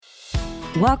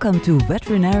Welcome to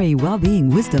Veterinary Wellbeing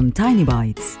Wisdom Tiny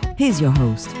Bites. Here's your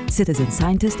host, citizen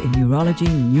scientist in neurology,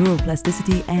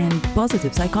 neuroplasticity, and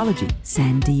positive psychology,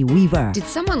 Sandy Weaver. Did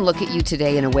someone look at you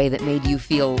today in a way that made you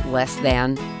feel less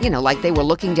than? Like they were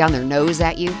looking down their nose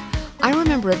at you? I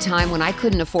remember a time when I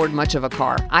couldn't afford much of a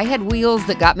car. I had wheels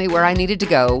that got me where I needed to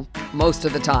go, most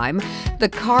of the time. The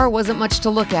car wasn't much to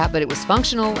look at, but it was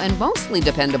functional and mostly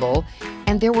dependable.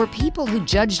 And there were people who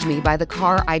judged me by the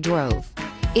car I drove.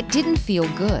 It didn't feel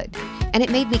good, and it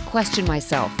made me question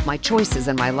myself, my choices,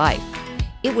 and my life.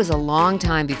 It was a long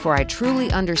time before I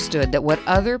truly understood that what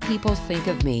other people think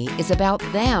of me is about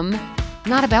them,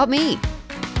 not about me.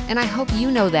 And I hope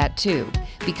you know that too,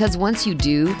 because once you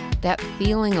do, that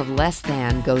feeling of less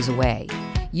than goes away.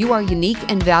 You are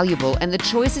unique and valuable, and the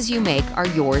choices you make are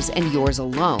yours and yours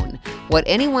alone. What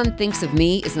anyone thinks of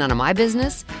me is none of my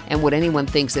business, and what anyone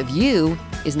thinks of you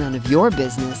is none of your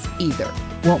business either.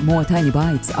 Want more tiny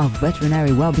bites of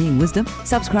veterinary well-being wisdom?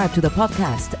 Subscribe to the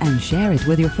podcast and share it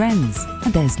with your friends.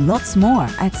 And there's lots more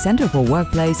at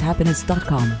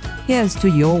centerforworkplacehappiness.com. Here's to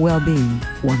your well-being,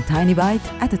 one tiny bite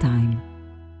at a time.